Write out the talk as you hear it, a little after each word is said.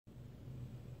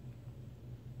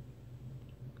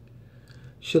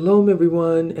Shalom,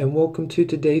 everyone, and welcome to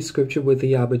today's scripture with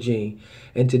Ayaba.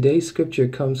 And today's scripture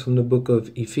comes from the book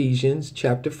of Ephesians,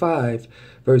 chapter 5,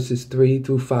 verses 3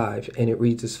 through 5, and it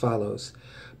reads as follows.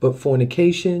 But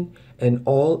fornication and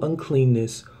all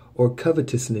uncleanness or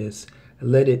covetousness,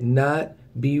 let it not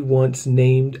be once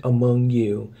named among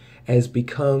you, as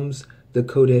becomes the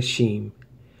Kodeshim.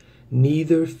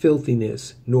 Neither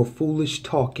filthiness, nor foolish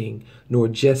talking, nor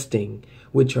jesting,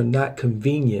 which are not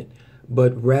convenient,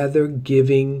 but rather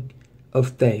giving of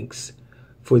thanks.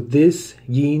 For this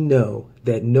ye know,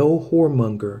 that no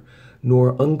whoremonger,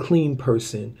 nor unclean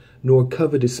person, nor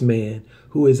covetous man,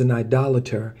 who is an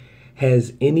idolater,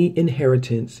 has any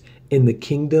inheritance in the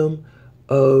kingdom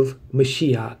of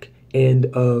Mashiach and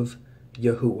of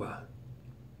Yahuwah.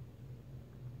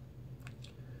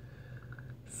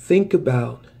 Think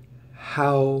about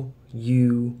how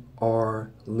you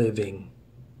are living.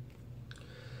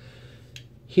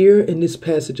 Here in this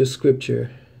passage of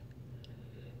scripture,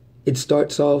 it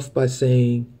starts off by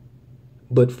saying,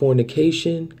 but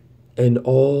fornication and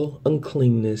all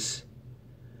uncleanness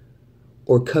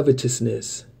or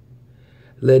covetousness,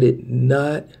 let it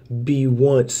not be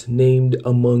once named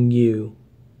among you,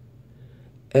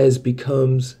 as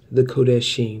becomes the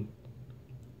Kodeshim.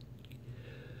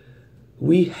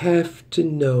 We have to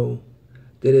know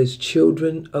that as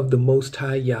children of the Most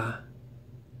High Yah,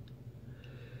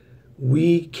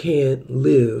 we can't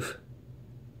live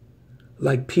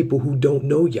like people who don't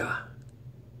know Yah.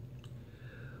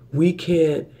 We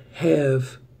can't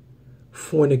have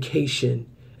fornication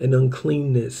and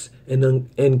uncleanness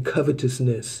and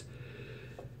covetousness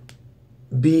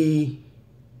be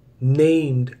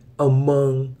named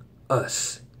among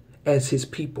us as his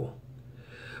people.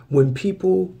 When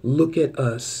people look at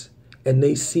us and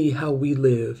they see how we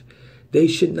live, they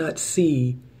should not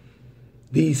see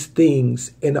these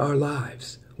things in our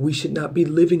lives. We should not be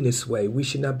living this way. We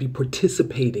should not be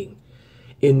participating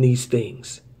in these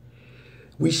things.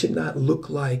 We should not look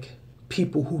like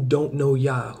people who don't know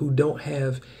Yah, who don't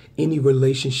have any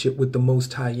relationship with the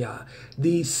Most High Yah.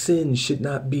 These sins should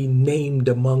not be named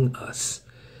among us.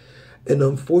 And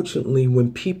unfortunately,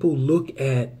 when people look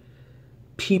at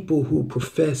people who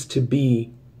profess to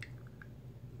be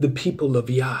the people of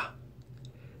Yah,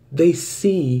 they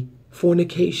see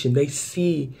fornication, they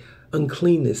see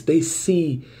uncleanness, they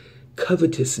see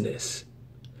covetousness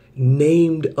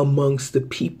named amongst the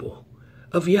people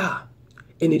of Yah.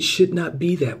 And it should not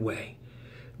be that way.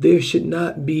 There should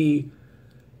not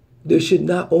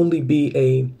only be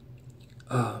a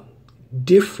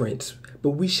difference, but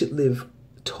we should live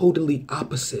totally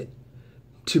opposite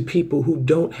to people who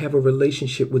don't have a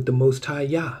relationship with the Most High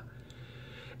Yah.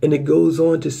 And it goes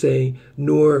on to say,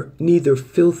 neither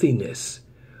filthiness,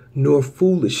 nor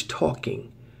foolish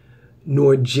talking,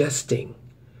 nor jesting,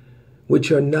 which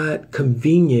are not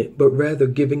convenient, but rather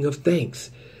giving of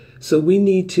thanks. So we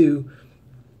need to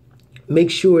make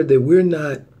sure that we're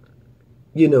not,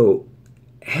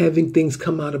 having things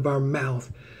come out of our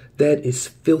mouth that is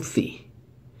filthy,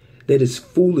 that is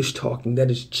foolish talking,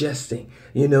 that is jesting.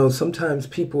 Sometimes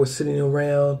people are sitting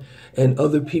around and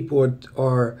other people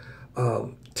are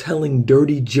telling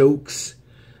dirty jokes,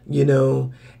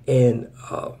 and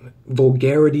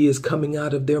vulgarity is coming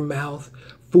out of their mouth,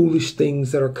 foolish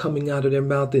things that are coming out of their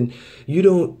mouth, and you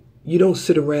don't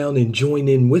sit around and join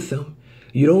in with them.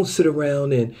 You don't sit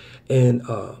around and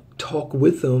talk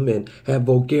with them and have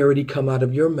vulgarity come out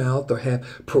of your mouth or have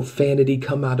profanity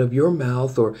come out of your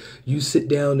mouth, or you sit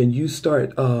down and you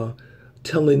start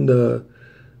telling the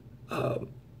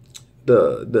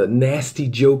nasty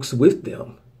jokes with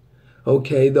them.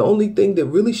 Okay, the only thing that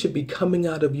really should be coming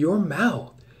out of your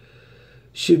mouth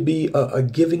should be a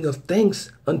giving of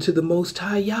thanks unto the Most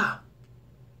High Yah.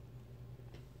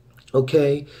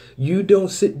 Okay, you don't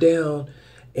sit down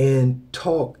and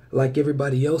talk like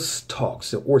everybody else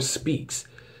talks or speaks.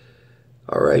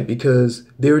 All right, because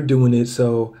they're doing it,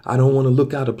 so I don't want to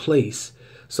look out of place,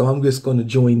 so I'm just going to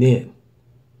join in.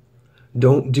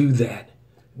 Don't do that.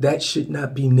 That should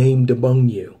not be named among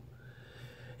you.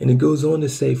 And it goes on to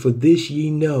say, for this ye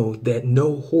know, that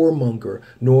no whoremonger,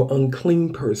 nor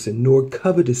unclean person, nor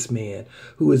covetous man,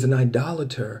 who is an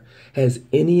idolater, has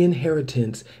any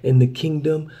inheritance in the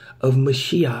kingdom of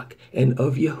Mashiach and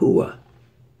of Yahuwah.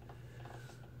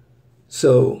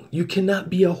 So you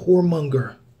cannot be a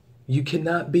whoremonger. You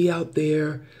cannot be out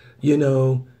there,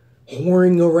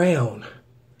 whoring around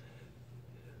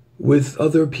with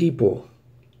other people.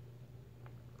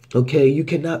 Okay, you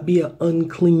cannot be an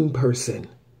unclean person.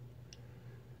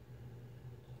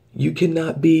 You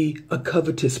cannot be a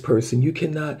covetous person. You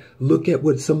cannot look at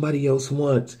what somebody else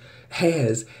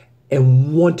has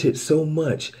and want it so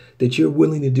much that you're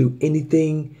willing to do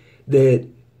anything that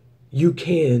you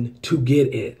can to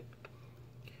get it.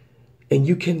 And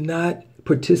you cannot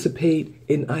participate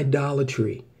in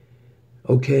idolatry.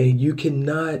 Okay, you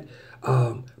cannot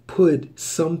put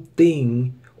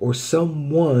something or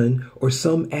someone or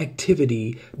some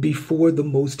activity before the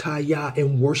Most High Yah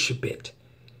and worship it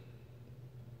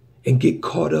and get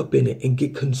caught up in it and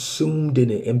get consumed in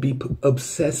it and be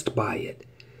obsessed by it.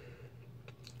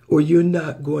 Or you're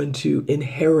not going to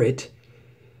inherit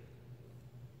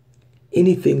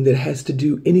anything that has to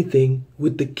do anything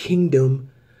with the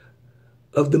kingdom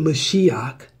of the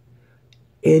Mashiach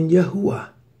and Yahuwah.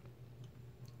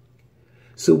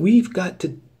 So we've got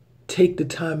to take the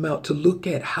time out to look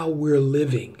at how we're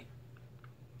living,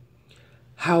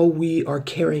 how we are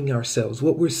carrying ourselves,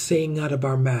 what we're saying out of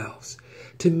our mouths,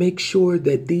 to make sure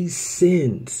that these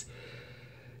sins,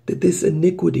 that this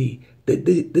iniquity, that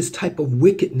this type of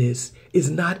wickedness is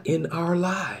not in our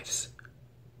lives.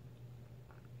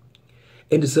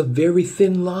 And it's a very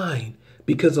thin line,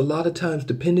 because a lot of times,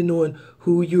 depending on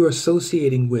who you're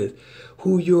associating with,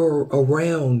 who you're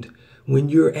around when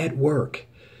you're at work,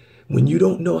 when you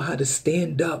don't know how to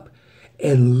stand up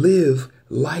and live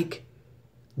like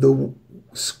the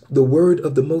word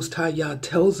of the Most High Yah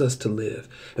tells us to live,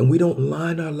 and we don't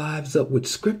line our lives up with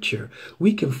scripture,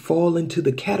 we can fall into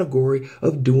the category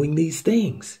of doing these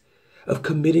things, of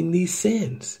committing these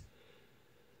sins.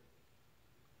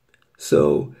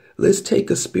 So let's take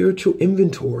a spiritual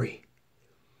inventory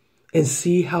and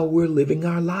see how we're living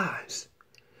our lives,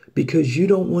 because you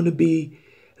don't want to be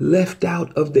left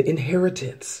out of the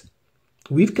inheritance.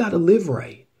 We've got to live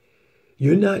right.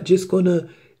 You're not just going to,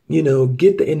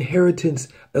 get the inheritance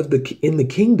in the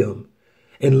kingdom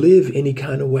and live any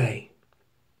kind of way.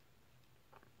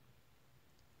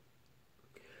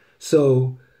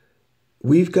 So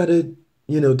we've got to,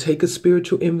 take a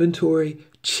spiritual inventory,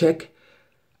 check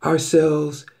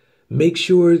ourselves, make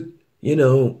sure,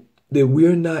 that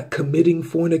we're not committing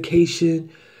fornication,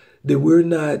 that we're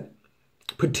not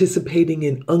participating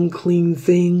in unclean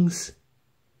things.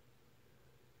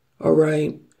 All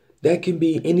right. That can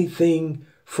be anything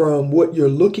from what you're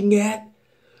looking at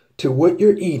to what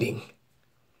you're eating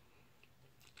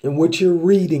and what you're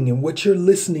reading and what you're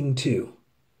listening to.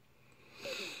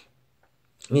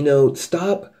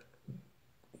 Stop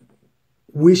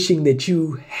wishing that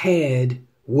you had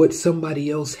what somebody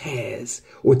else has,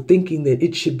 or thinking that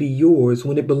it should be yours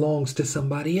when it belongs to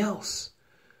somebody else.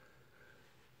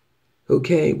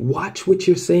 Okay, watch what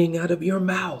you're saying out of your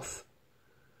mouth.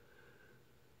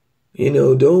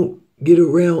 Don't get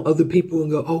around other people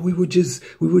and go, oh, we were just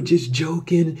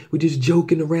joking. We're just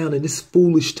joking around, and this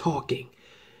foolish talking.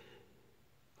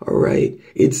 All right.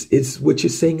 It's what you're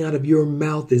saying out of your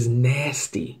mouth is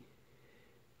nasty.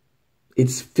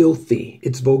 It's filthy.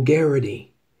 It's vulgarity.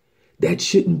 That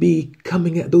shouldn't be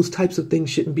coming out. Those types of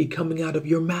things shouldn't be coming out of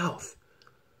your mouth.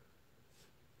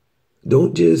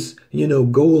 Don't just,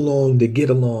 go along to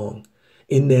get along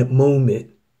in that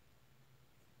moment.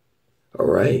 All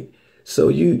right. So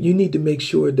you need to make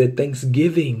sure that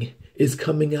thanksgiving is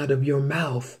coming out of your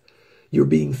mouth. You're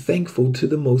being thankful to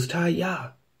the Most High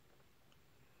Yah.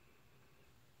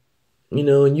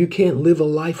 And you can't live a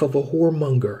life of a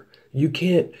whoremonger. You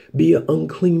can't be an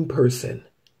unclean person.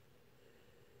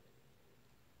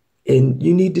 And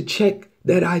you need to check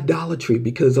that idolatry,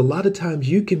 because a lot of times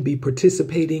you can be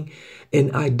participating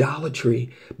in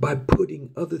idolatry by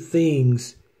putting other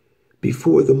things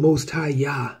before the Most High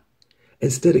Yah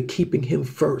instead of keeping him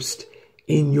first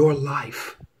in your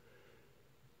life.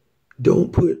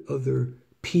 Don't put other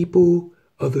people,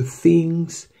 other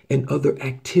things, and other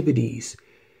activities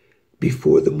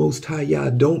before the Most High Yah.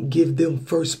 Don't give them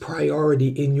first priority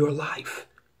in your life.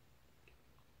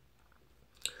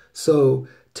 So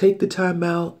take the time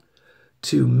out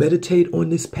to meditate on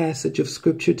this passage of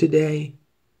scripture today,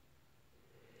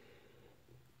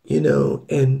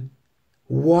 and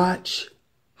watch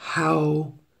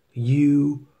how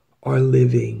you are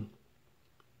living.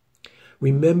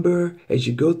 Remember, as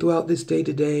you go throughout this day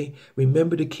today,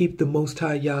 remember to keep the Most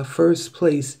High Yah first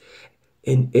place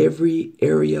in every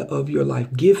area of your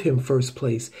life. Give him first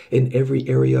place in every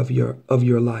area of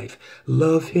your life.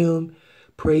 Love him.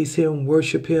 Praise him,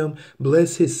 worship him,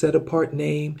 bless his set apart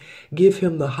name. Give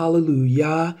him the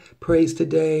hallelujah praise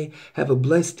today. Have a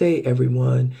blessed day,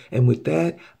 everyone. And with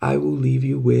that, I will leave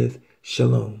you with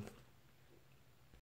shalom.